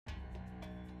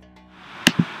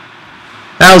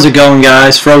How's it going,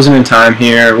 guys? Frozen in Time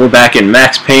here. We're back in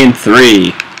Max Payne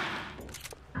 3.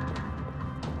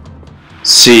 Let's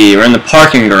see, we're in the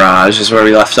parking garage is where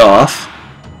we left off.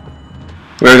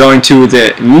 We're going to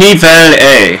the Niveau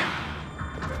A.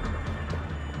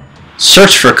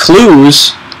 Search for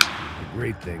clues. The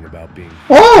great thing about being...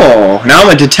 Oh, now I'm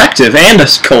a detective and a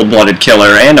cold-blooded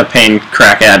killer and a pain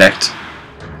crack addict.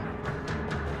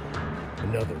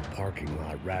 Another parking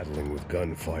lot rattling with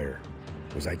gunfire.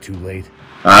 Was I too late?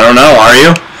 I don't know, are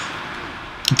you?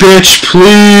 Bitch,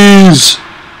 please!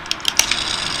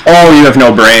 Oh, you have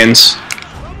no brains.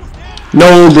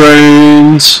 No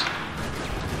brains.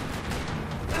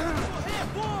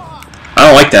 I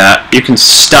don't like that. You can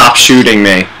stop shooting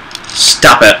me.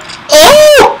 Stop it.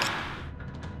 Oh!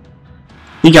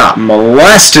 He got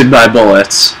molested by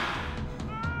bullets.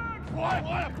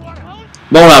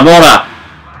 Bola.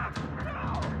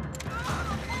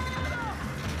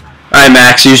 Alright,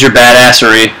 Max, use your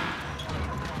badassery.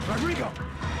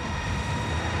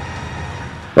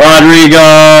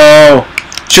 Rodrigo!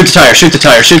 Shoot the tire, shoot the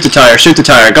tire, shoot the tire, shoot the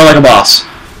tire. Go like a boss.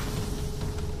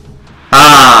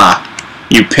 Ah!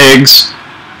 You pigs.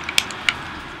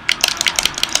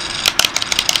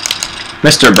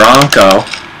 Mr. Bronco.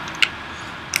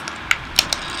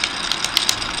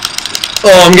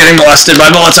 Oh, I'm getting molested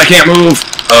by bullets. I can't move.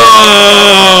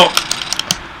 Oh!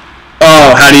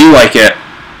 Oh, how do you like it?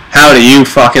 How do you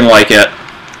fucking like it?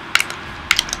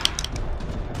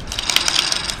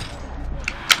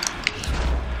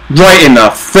 Right in the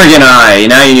friggin' eye.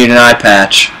 Now you need an eye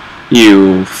patch.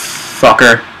 You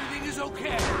fucker.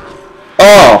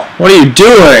 Oh, what are you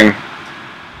doing?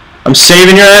 I'm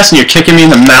saving your ass and you're kicking me in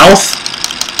the mouth?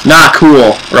 Not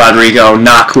cool, Rodrigo.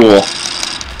 Not cool.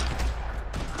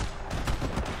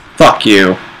 Fuck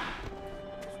you.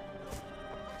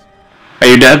 Are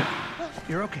you dead?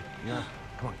 You're okay. Yeah.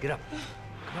 Come on, get up.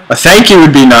 A thank you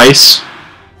would be nice.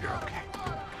 You're okay.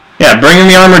 Yeah, bring in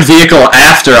the armored vehicle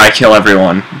after I kill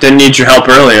everyone. Didn't need your help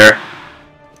earlier.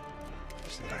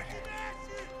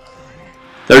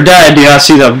 They're dead. Do you not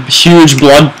see the huge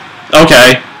blood?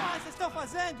 Okay.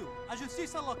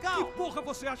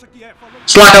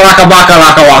 Slaka laka baka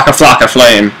laka waka flaka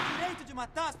flame.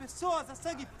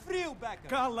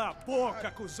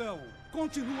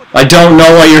 I don't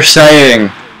know what you're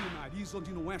saying.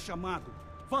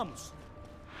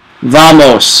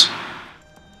 Vamos.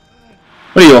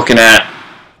 What are you looking at?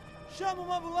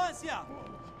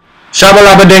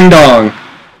 Shabalaba ding dong.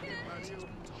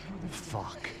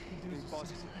 Fuck.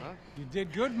 You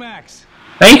did good, Max.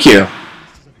 Thank you.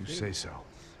 You say so.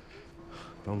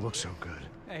 Don't look so good.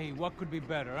 Hey, what could be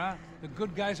better, huh? The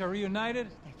good guys are reunited,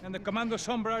 and the Commando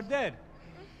Sombra are dead.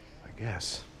 I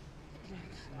guess.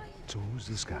 So who's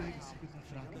this guy?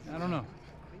 I don't know.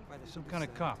 Some kind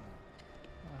of cop.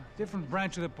 Different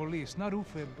branch of the police. Not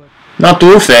Ufe, but... Not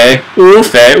Ufe.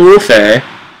 Ufe.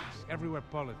 Everywhere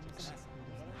politics.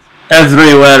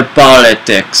 Everywhere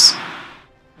politics.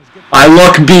 I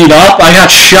look beat up. I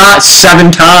got shot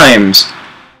 7 times.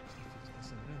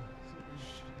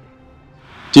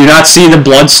 Do you not see the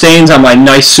blood stains on my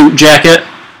nice suit jacket?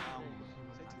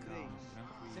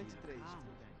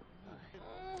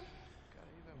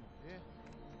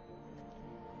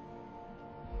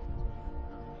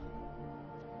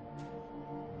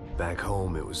 Back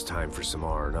home, it was time for some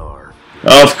R&R.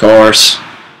 Of course.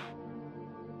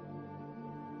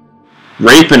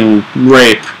 Rape and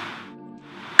rape.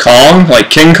 Kong?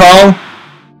 Like King Kong?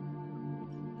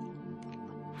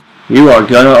 You are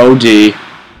gonna OD.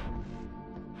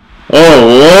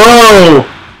 Oh, whoa!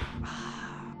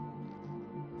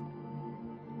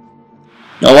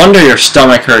 No wonder your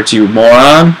stomach hurts, you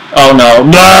moron. Oh no.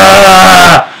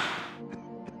 Nah!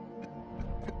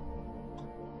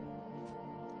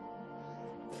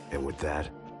 And with that,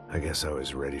 I guess I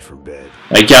was ready for bed.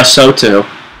 I guess so too.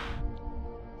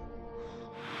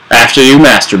 After you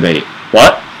masturbate.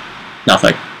 What?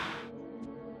 Nothing.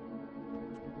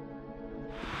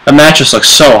 The mattress looks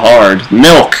so hard.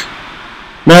 Milk!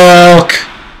 Milk!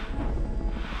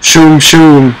 Shoom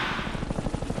shoom.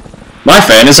 My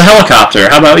fan is a helicopter.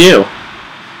 How about you?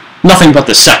 Nothing but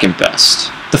the second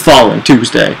best. The following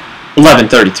Tuesday,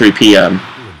 11:33 p.m.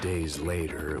 Days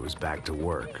later, it was back to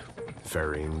work.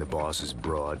 Ferrying the boss's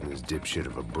broad and his dipshit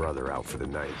of a brother out for the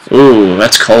night. Ooh,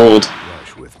 that's cold.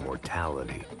 Rush with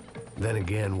mortality. Then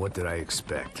again, what did I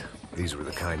expect? These were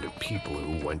the kind of people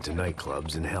who went to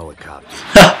nightclubs in helicopters.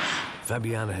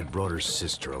 Fabiana had brought her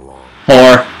sister along.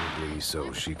 Whore.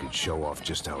 So she could show off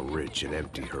just how rich and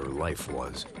empty her life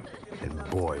was. And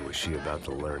boy, was she about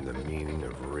to learn the meaning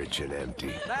of rich and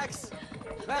empty. Max,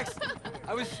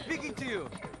 I was speaking to you.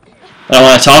 I don't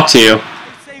want to talk to you. I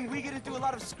was saying we get into a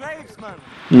lot of scrapes, man.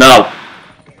 No.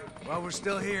 Well, we're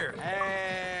still here.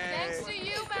 Thanks to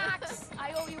you, Max.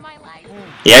 I owe you my life.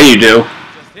 Yeah, you do.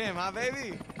 Just him, huh,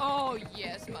 baby? Oh,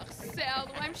 yes, Marcel.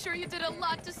 I'm sure you did a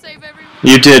lot to save everyone.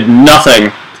 You did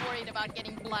nothing. Worried about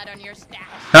getting blood on your stash.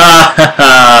 Ha ha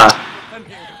ha.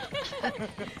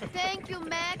 Thank you,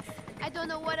 Max. I don't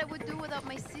know what I would do without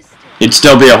my sister. You'd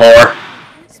still be a whore.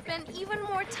 Spend even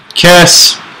more time.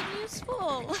 Kiss. Being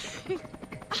useful.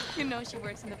 You know she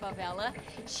works in the favela.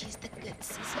 She's the good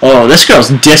sister. Oh, this girl's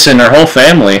dissing her whole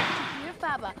family. Here,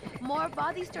 Faba. More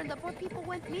bodies turned up where people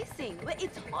went missing.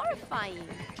 It's horrifying.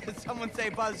 Did someone say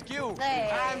Buzz Q? Hey.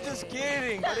 I'm just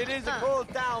kidding, but it is a cool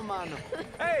town, man.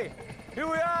 Hey, here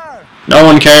we are. No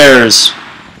one cares.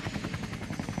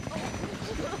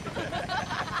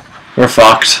 We're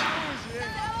fucked.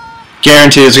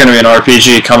 Guarantee there's gonna be an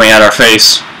RPG coming at our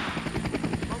face.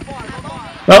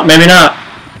 Well, maybe not.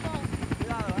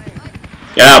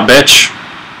 Get out, bitch.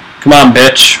 Come on,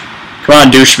 bitch. Come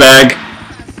on, douchebag.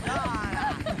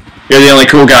 You're the only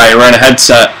cool guy. You're wearing a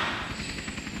headset.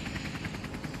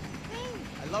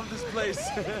 I love this place.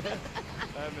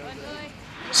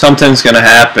 Something's gonna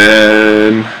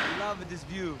happen. I love this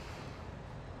view.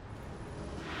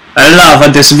 I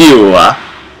love this view.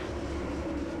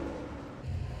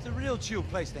 It's a real chill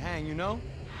place to hang, you know?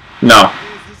 No.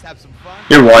 Just have some fun.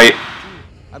 You're white.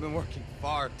 I've been working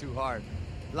far too hard.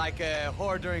 Like a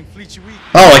whore during Fleechy Week.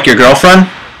 Oh, like your girlfriend?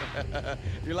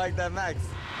 You like that, Max?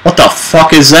 What the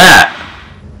fuck is that?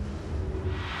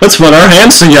 Let's put our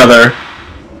hands together.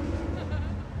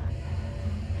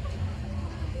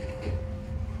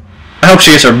 I hope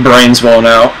she gets her brains blown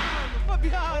out.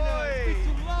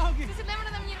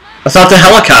 I thought the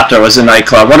helicopter was a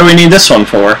nightclub. What do we need this one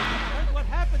for? What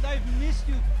happened? I've missed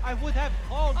you. I would have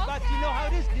called, but you know how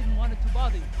it is. Didn't want it to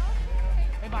bother you.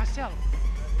 Hey, Marcel.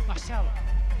 Marcel.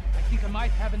 I think I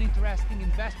might have an interesting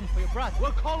investment for your brother.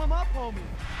 We'll call him up, homie.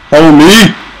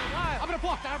 Homie! Abre a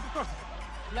porta, abre a porta.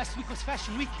 Last week was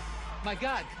Fashion Week. My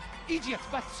God. Egypt,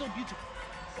 but so beautiful.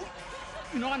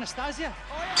 You know Anastasia?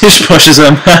 He just pushes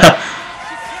him. She can't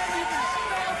even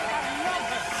spell, but I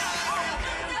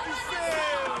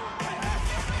love her.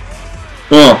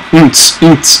 Oh,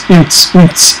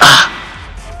 ah.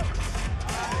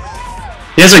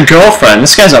 He has a girlfriend.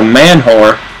 This guy's a man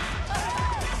whore.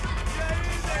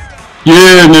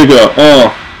 Yeah, nigga.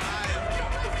 Oh.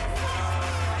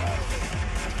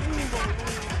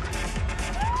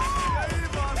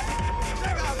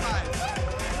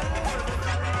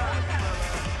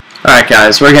 Alright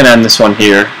guys, we're gonna end this one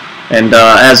here. And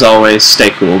as always, stay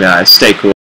cool guys. Stay cool.